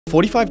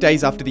45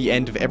 days after the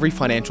end of every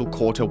financial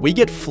quarter, we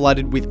get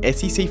flooded with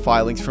SEC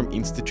filings from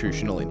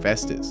institutional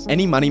investors.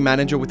 Any money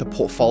manager with a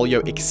portfolio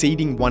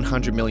exceeding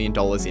 $100 million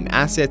in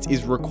assets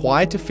is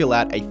required to fill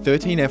out a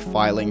 13F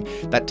filing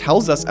that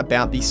tells us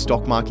about the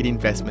stock market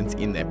investments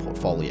in their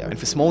portfolio. And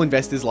for small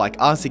investors like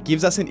us, it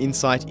gives us an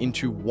insight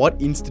into what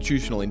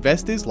institutional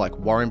investors like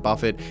Warren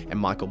Buffett and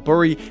Michael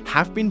Burry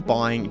have been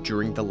buying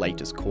during the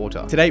latest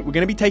quarter. Today, we're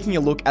going to be taking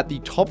a look at the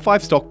top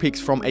 5 stock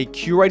picks from a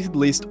curated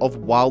list of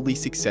wildly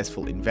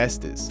successful investors.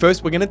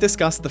 First, we're going to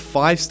discuss the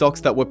 5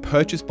 stocks that were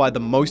purchased by the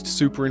most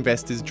super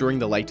investors during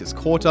the latest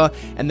quarter,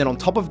 and then on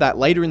top of that,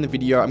 later in the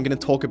video, I'm going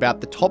to talk about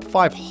the top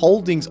 5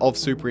 holdings of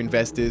super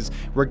investors,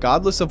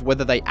 regardless of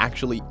whether they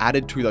actually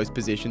added to those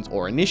positions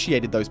or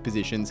initiated those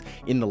positions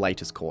in the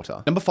latest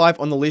quarter. Number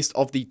 5 on the list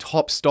of the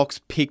top stocks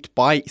picked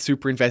by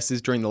super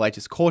investors during the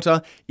latest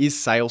quarter is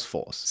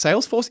Salesforce.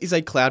 Salesforce is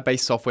a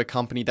cloud-based software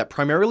company that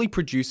primarily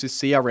produces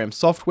CRM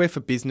software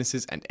for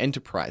businesses and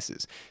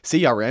enterprises.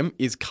 CRM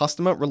is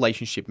customer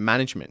relationship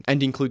management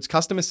and includes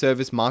customer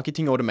service,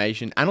 marketing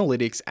automation,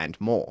 analytics, and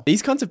more.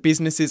 These kinds of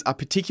businesses are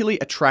particularly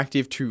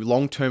attractive to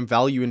long-term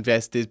value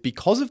investors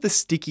because of the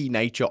sticky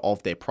nature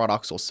of their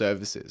products or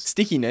services.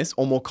 Stickiness,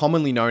 or more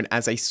commonly known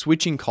as a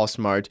switching cost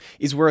mode,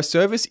 is where a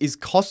service is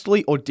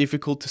costly or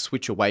difficult to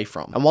switch away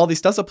from. And while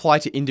this does apply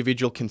to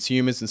individual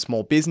consumers and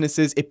small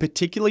businesses, it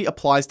particularly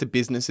applies to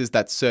businesses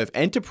that serve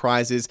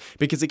enterprises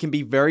because it can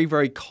be very,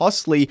 very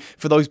costly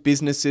for those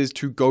businesses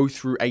to go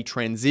through a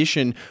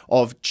transition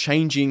of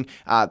changing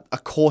a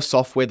core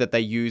software that they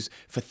use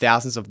for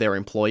thousands of their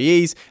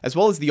employees, as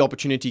well as the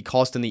opportunity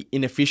cost and the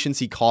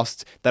inefficiency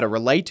costs that are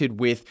related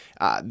with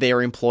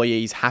their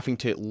employees having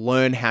to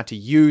learn how to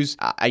use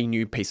a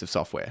new piece of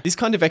software. This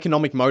kind of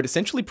economic mode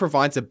essentially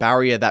provides a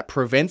barrier that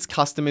prevents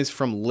customers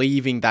from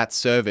leaving that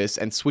service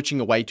and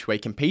switching away to a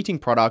competing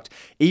product,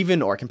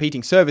 or a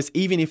competing service,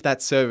 even if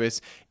that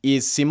service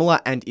is similar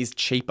and is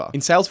cheaper.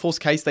 In Salesforce's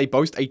case, they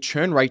boast a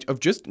churn rate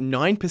of just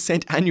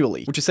 9%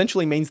 annually, which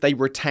essentially means they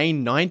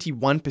retain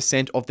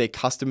 91% of their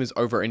customers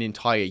over an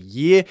entire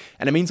year.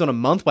 And it means on a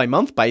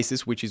month-by-month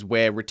basis, which is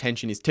where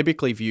retention is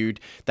typically viewed,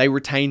 they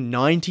retain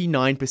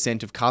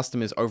 99% of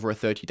customers over a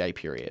 30-day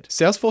period.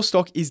 Salesforce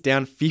stock is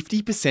down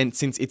 50%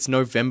 since its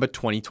November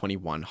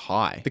 2021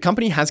 high. The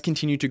company has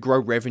continued to grow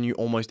revenue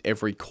almost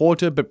every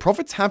quarter, but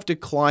profits have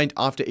declined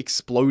after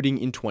exploding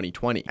in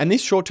 2020. And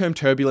this short-term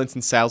turbulence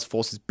in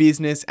Salesforce's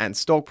business and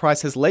stock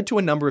price has led to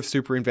a number of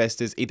super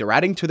investors either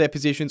adding to their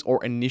positions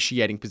or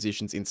initiating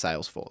positions in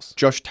Salesforce.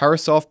 Josh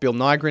Tarasoff, Bill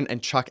Nygren,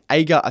 and Chuck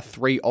Yeager are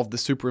 3 of the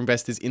super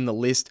investors in the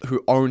list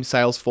who own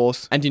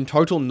Salesforce. And in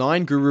total,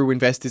 9 guru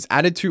investors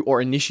added to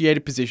or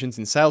initiated positions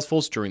in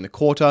Salesforce during the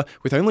quarter,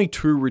 with only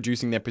 2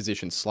 reducing their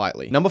positions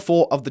slightly. Number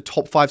 4 of the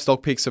top 5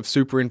 stock picks of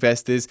super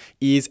investors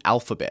is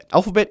Alphabet.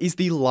 Alphabet is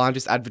the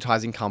largest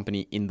advertising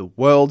company in the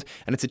world,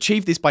 and it's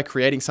achieved this by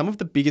creating some of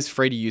the biggest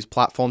free-to-use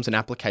platforms and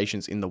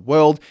applications in the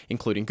world,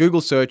 including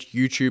Google Search,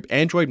 YouTube,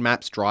 Android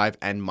Maps, Drive,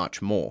 and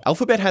much more.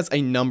 Alphabet has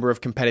a number of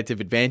competitive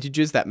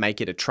advantages that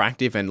make it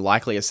attractive and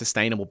likely a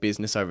sustainable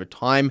business over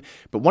time,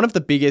 but one of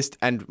the biggest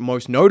and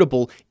most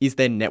notable is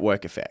their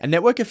network effect. A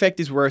network effect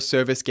is where a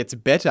service gets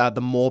better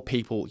the more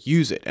people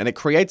use it, and it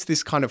creates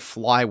this kind of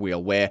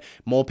flywheel where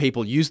more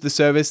people use the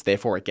service,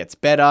 therefore it gets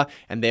better,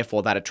 and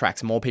therefore that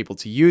attracts more people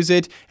to use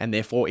it, and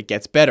therefore it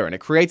gets better. And it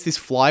creates this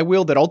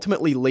flywheel that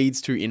ultimately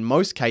leads to, in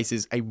most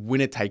cases, a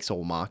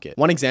winner-takes-all market.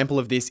 One example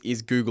of this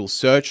is Google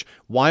Search.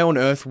 Why on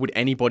earth would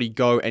anybody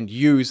go and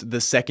use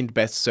the second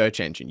best search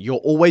engine? You're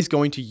always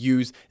going to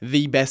use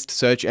the best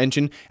search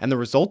engine, and the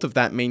result of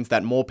that means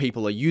that more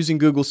people are using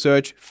Google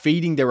Search,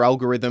 feeding their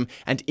algorithm,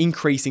 and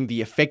increasing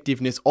the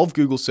effectiveness of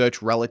Google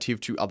Search relative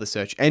to other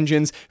search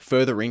engines,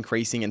 further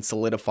increasing and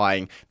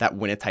solidifying that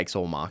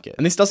winner-takes-all market.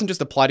 And this doesn't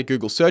just apply to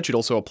Google Search, it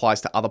also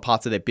applies to other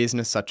parts of their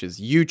business, such as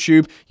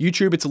YouTube.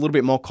 YouTube, it's a little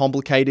bit more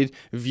complicated.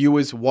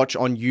 Viewers watch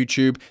on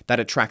YouTube. That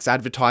attracts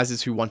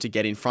advertisers who want to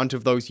get in front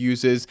of those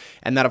users,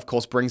 and that of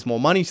course brings more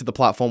money to the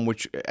platform,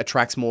 which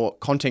attracts more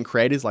content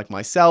creators like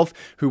myself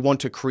who want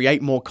to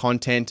create more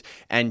content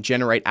and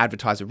generate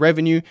advertiser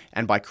revenue.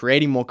 And by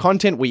creating more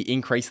content, we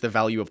increase the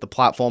value of the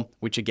platform,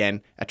 which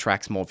again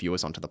attracts more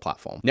viewers onto the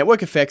platform.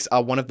 Network effects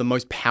are one of the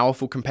most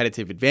powerful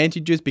competitive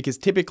advantages because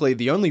typically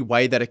the only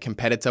way that a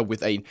competitor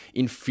with an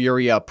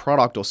inferior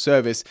product or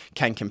service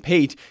can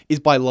compete is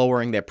by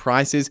lowering their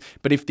prices.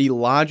 But if the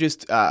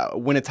largest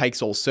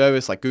winner-takes-all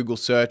service like Google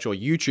Search or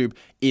YouTube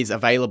is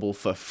available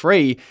for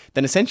free,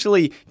 then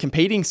essentially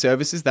competing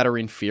services that are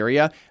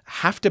inferior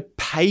have to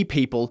pay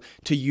people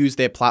to use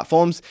their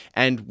platforms.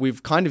 And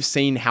we've kind of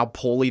seen how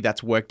poorly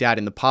that's worked out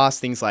in the past.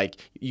 Things like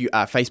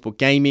Facebook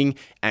Gaming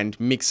and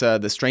Mixer,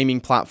 the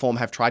streaming platform,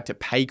 have tried to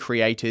pay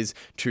creators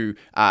to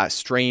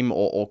stream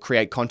or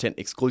create content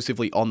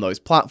exclusively on those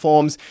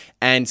platforms.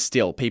 And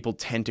still, people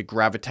tend to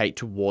gravitate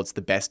towards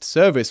the best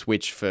service,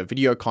 which for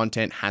video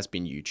content has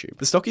been YouTube.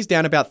 The stock is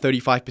down about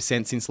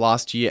 35% since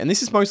last year, and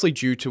this is mostly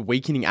due to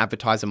weakening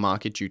advertiser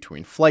market due to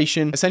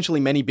inflation. Essentially,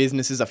 many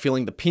businesses are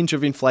feeling the pinch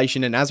of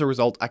inflation and as a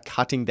result are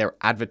cutting their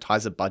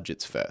advertiser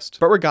budgets first.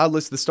 But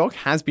regardless, the stock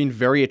has been been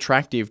very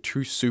attractive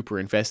to super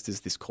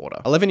investors this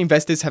quarter. 11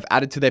 investors have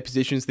added to their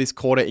positions this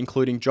quarter,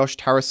 including Josh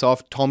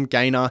Tarasoff, Tom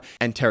Gaynor,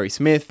 and Terry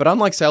Smith. But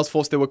unlike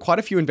Salesforce, there were quite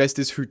a few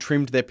investors who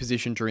trimmed their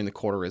position during the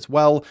quarter as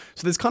well.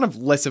 So there's kind of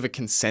less of a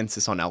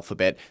consensus on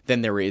Alphabet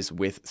than there is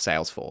with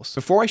Salesforce.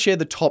 Before I share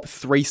the top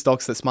 3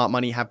 stocks that smart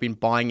money have been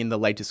buying in the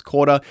latest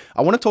quarter,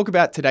 I want to talk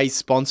about today's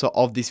sponsor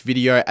of this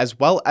video, as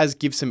well as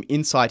give some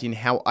insight in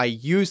how I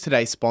use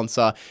today's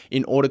sponsor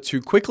in order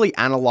to quickly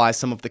analyze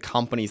some of the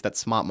companies that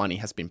smart money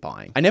has been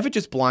buying. I never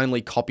just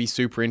blindly copy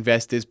super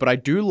investors, but I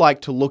do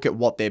like to look at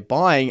what they're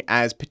buying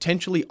as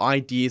potentially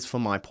ideas for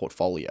my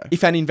portfolio.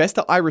 If an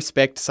investor I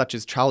respect, such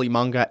as Charlie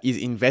Munger, is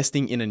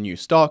investing in a new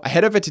stock, I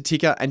head over to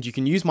Tikr, and you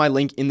can use my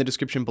link in the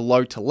description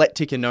below to let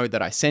Tikr know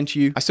that I sent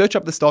you. I search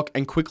up the stock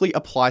and quickly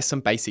apply some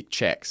basic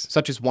checks,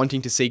 such as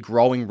wanting to see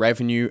growing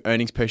revenue,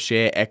 earnings per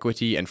share,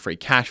 equity, and free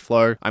cash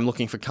flow. I'm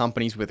looking for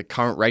companies with a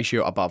current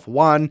ratio above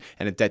 1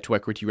 and a debt to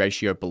equity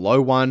ratio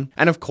below 1.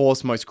 And of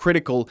course, most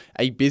critical,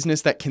 a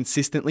business that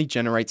consistently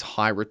generates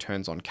high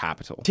returns on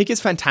capital.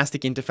 Tikr's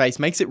fantastic interface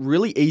makes it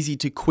really easy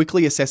to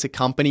quickly assess a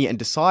company and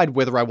decide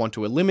whether I want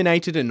to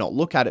eliminate it and not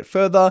look at it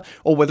further,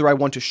 or whether I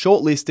want to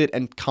shortlist it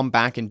and come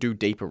back and do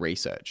deeper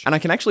research. And I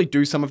can actually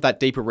do some of that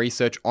deeper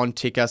research on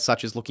Tikr,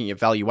 such as looking at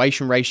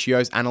valuation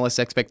ratios, analyst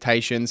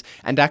expectations,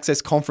 and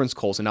access conference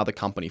calls and other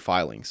company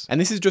filings. And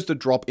this is just a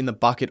drop in the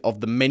bucket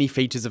of the many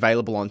features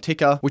available on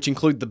Tikr, which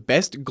include the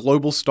best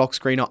global stock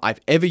screener I've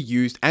ever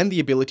used and the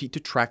ability to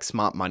track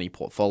smart money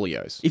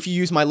portfolios. If you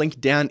use my link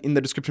down in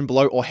the description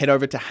below or head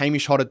over to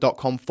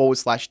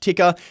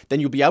hamishhodder.com/Tikr, then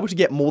you'll be able to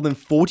get more than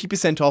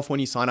 40% off when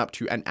you sign up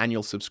to an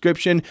annual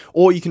subscription,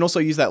 or you can also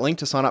use that link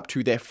to sign up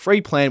to their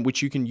free plan,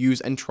 which you can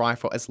use and try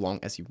for as long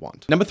as you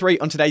want. Number 3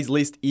 on today's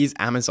list is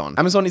Amazon.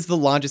 Amazon is the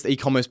largest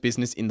e-commerce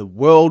business in the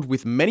world,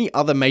 with many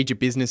other major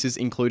businesses,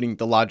 including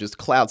the largest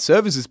cloud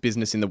services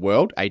business in the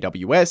world,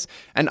 AWS,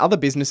 and other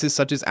businesses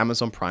such as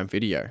Amazon Prime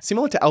Video.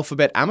 Similar to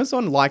Alphabet,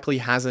 Amazon likely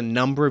has a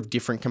number of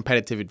different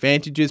competitive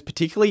advantages,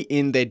 particularly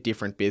in their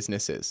different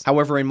businesses.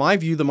 However, in my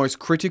view, the most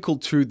critical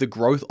to the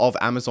growth of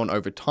Amazon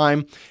over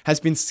time has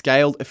been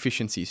scaled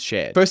efficiencies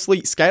shared.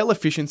 Firstly, scale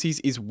efficiencies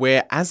is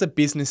where, as a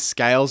business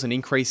scales and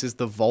increases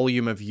the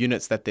volume of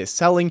units that they're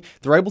selling,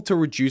 they're able to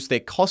reduce their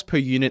cost per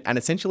unit and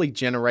essentially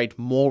generate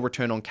more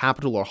return on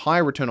capital or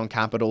higher return on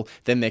capital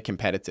than their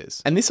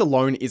competitors. And this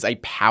alone is a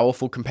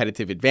powerful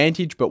competitive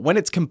advantage, but when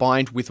it's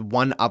combined with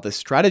one other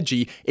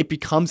strategy, it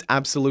becomes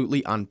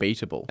absolutely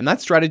unbeatable. And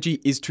that strategy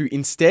is to,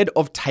 instead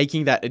of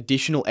taking that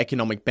additional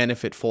economic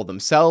benefit for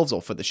themselves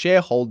or for the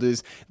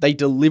shareholders, they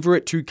deliver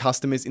it to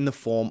customers in the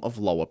form of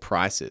lower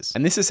prices.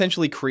 And this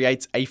essentially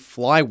creates a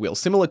flywheel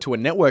similar to a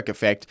network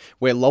effect,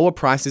 where lower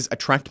prices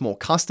attract more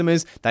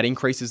customers. That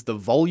increases the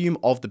volume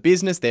of the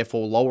business,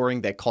 therefore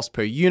lowering their cost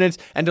per unit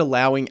and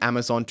allowing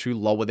Amazon to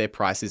lower their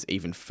prices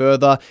even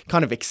further,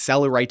 kind of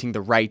accelerating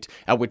the rate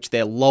at which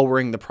they're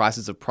lowering the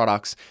prices of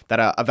products that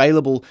are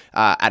available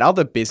at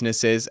other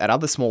businesses, at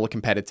other smaller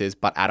competitors,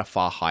 but at a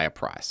far higher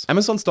price.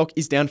 Amazon stock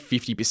is down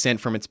 50%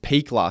 from its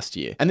peak last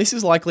year, and this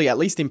is likely, at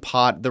least in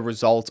part, the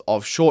result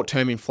of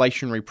short-term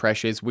inflationary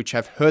pressures which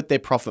have hurt their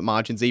profit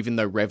margins even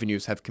though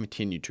revenues have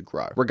continued to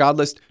grow.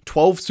 Regardless,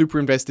 12 super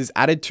investors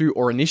added to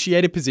or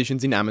initiated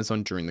positions in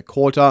Amazon during the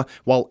quarter,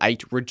 while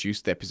 8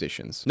 reduced their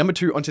positions. Number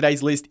 2 on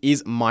today's list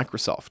is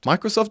Microsoft.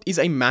 Microsoft is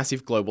a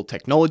massive global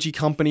technology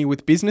company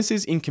with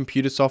businesses in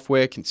computer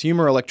software,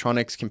 consumer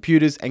electronics,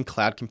 computers, and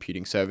cloud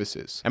computing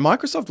services. And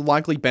Microsoft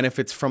likely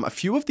benefits from a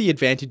few of the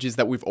advantages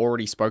that we've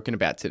already spoken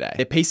about today.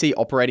 Their PC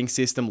operating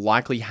system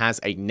likely has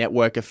a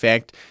network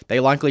effect. They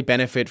likely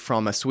benefit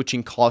from a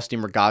switching cost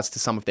in regards to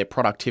some of their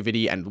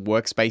productivity and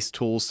workspace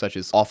tools such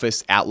as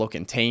Office, Outlook,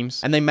 and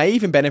Teams. And they may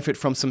even benefit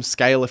from some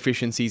scale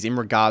efficiencies in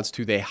regards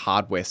to their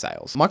hardware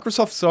sales.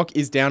 Microsoft stock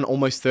is down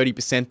almost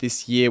 30%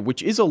 this year,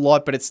 which is a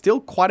lot, but it's still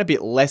quite a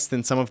bit less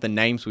than some of the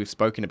names we've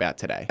spoken about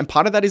today. And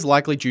part of that is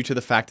likely due to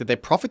the fact that their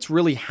profits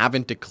really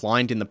haven't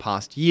declined in the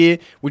past year,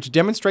 which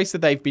demonstrates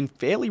that they've been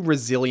fairly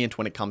resilient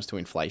when it comes to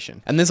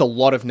inflation. And there's a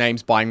lot of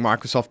names buying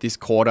Microsoft this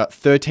quarter.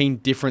 13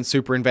 different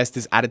super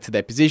investors added to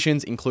their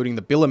positions, including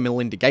the Bill and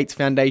Melinda Gates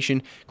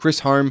Foundation,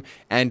 Chris Home,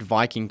 and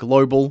Viking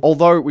Global.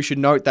 Although we should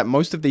note that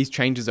most of these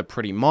changes are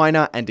pretty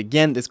minor, and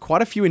again, there's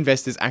quite a few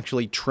investors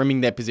actually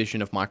trimming their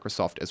position of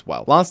Microsoft as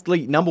well.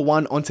 Lastly, number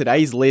 1 on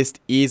today's list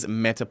is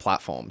Meta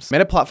Platforms.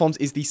 Meta Platforms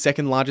is the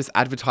second largest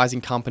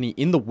advertising company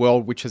in the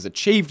world, which has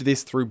achieved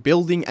this through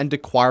building and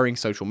acquiring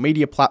social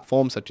media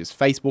platforms such as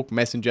Facebook,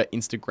 Messenger,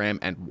 Instagram,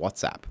 and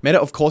WhatsApp. Meta,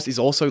 of course, is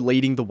also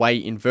leading the way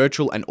in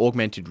virtual and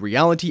augmented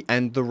reality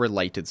and the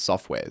related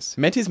softwares.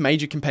 Meta's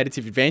major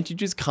competitive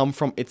advantages come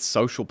from its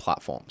social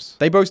platforms.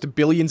 They boast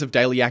billions of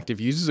daily active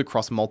users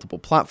across multiple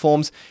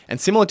platforms, and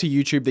similar to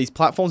YouTube, these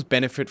platforms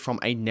benefit from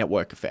a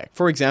network effect.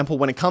 For example,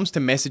 when it comes to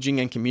messaging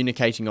and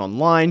communicating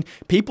online,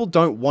 people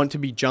don't want to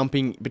be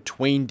jumping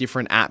between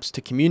different apps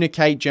to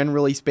communicate,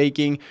 generally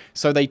speaking,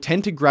 so they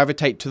tend to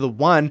gravitate to the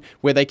one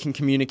where they can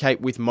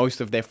communicate with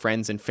most of their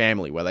friends and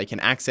family, where they can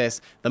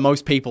access the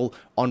most people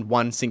on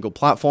one single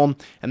platform,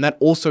 and that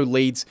also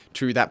leads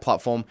to that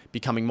platform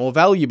becoming more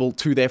valuable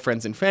to their their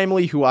friends and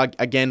family who are,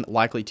 again,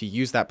 likely to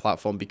use that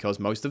platform because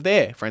most of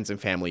their friends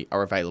and family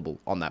are available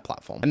on that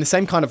platform. And the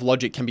same kind of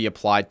logic can be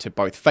applied to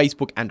both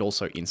Facebook and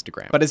also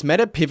Instagram. But as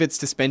Meta pivots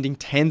to spending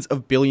tens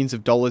of billions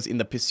of dollars in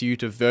the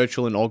pursuit of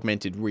virtual and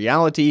augmented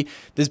reality,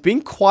 there's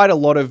been quite a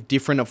lot of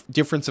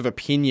difference of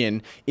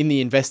opinion in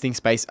the investing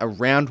space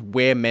around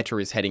where Meta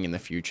is heading in the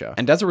future.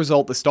 And as a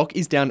result, the stock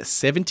is down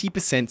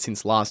 70%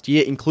 since last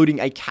year, including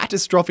a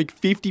catastrophic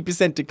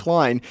 50%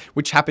 decline,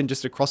 which happened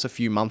just across a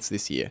few months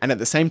this year. And at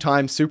the same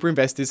time, super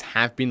investors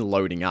have been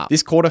loading up.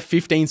 This quarter,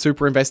 15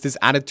 super investors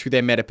added to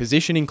their Meta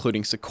position,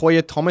 including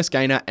Sequoia, Thomas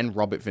Gaynor, and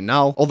Robert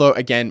Vinal, although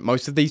again,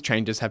 most of these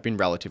changes have been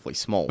relatively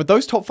small. But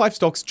those top 5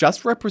 stocks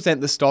just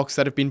represent the stocks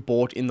that have been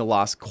bought in the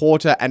last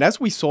quarter, and as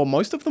we saw,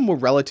 most of them were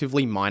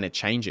relatively minor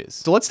changes.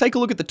 So let's take a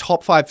look at the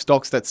top 5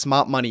 stocks that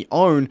smart money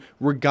own,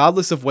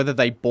 regardless of whether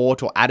they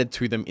bought or added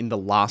to them in the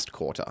last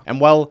quarter. And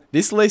well,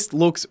 this list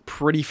looks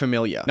pretty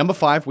familiar. Number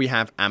 5, we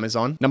have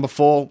Amazon. Number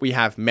 4, we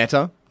have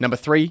Meta. Number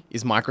 3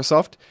 is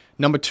Microsoft.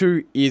 Number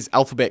 2 is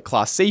Alphabet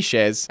Class C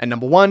shares. And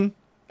number 1,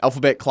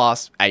 Alphabet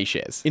Class A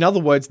shares. In other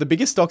words, the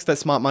biggest stocks that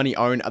smart money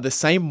own are the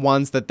same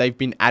ones that they've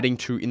been adding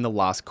to in the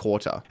last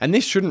quarter. And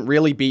this shouldn't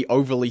really be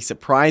overly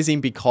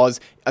surprising because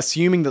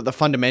assuming that the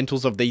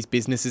fundamentals of these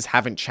businesses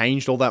haven't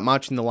changed all that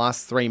much in the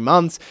last 3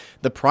 months,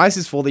 the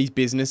prices for these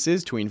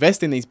businesses to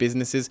invest in these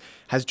businesses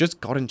has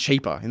just gotten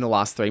cheaper in the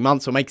last 3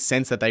 months, so it makes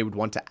sense that they would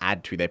want to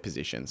add to their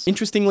positions.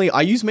 Interestingly,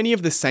 I use many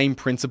of the same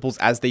principles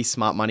as these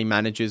smart money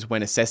managers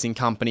when assessing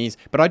companies,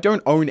 but I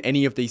don't own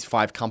any of these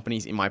 5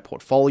 companies in my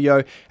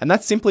portfolio, and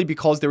that's simply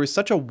because there is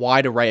such a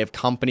wide array of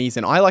companies,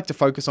 and I like to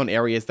focus on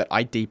areas that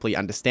I deeply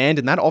understand,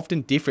 and that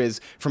often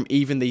differs from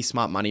even these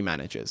smart money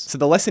managers. So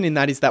the lesson in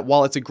that is that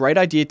while it's a great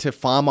idea to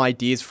farm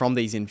ideas from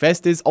these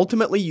investors,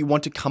 ultimately you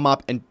want to come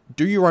up and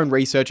do your own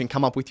research and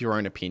come up with your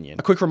own opinion.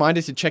 A quick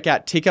reminder to check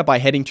out Tikr by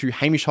heading to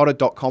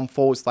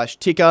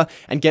hamishhodder.com/Tikr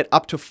and get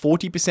up to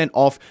 40%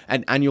 off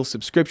an annual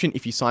subscription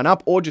if you sign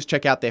up, or just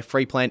check out their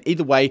free plan.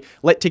 Either way,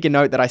 let Tikr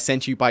know that I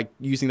sent you by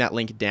using that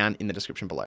link down in the description below.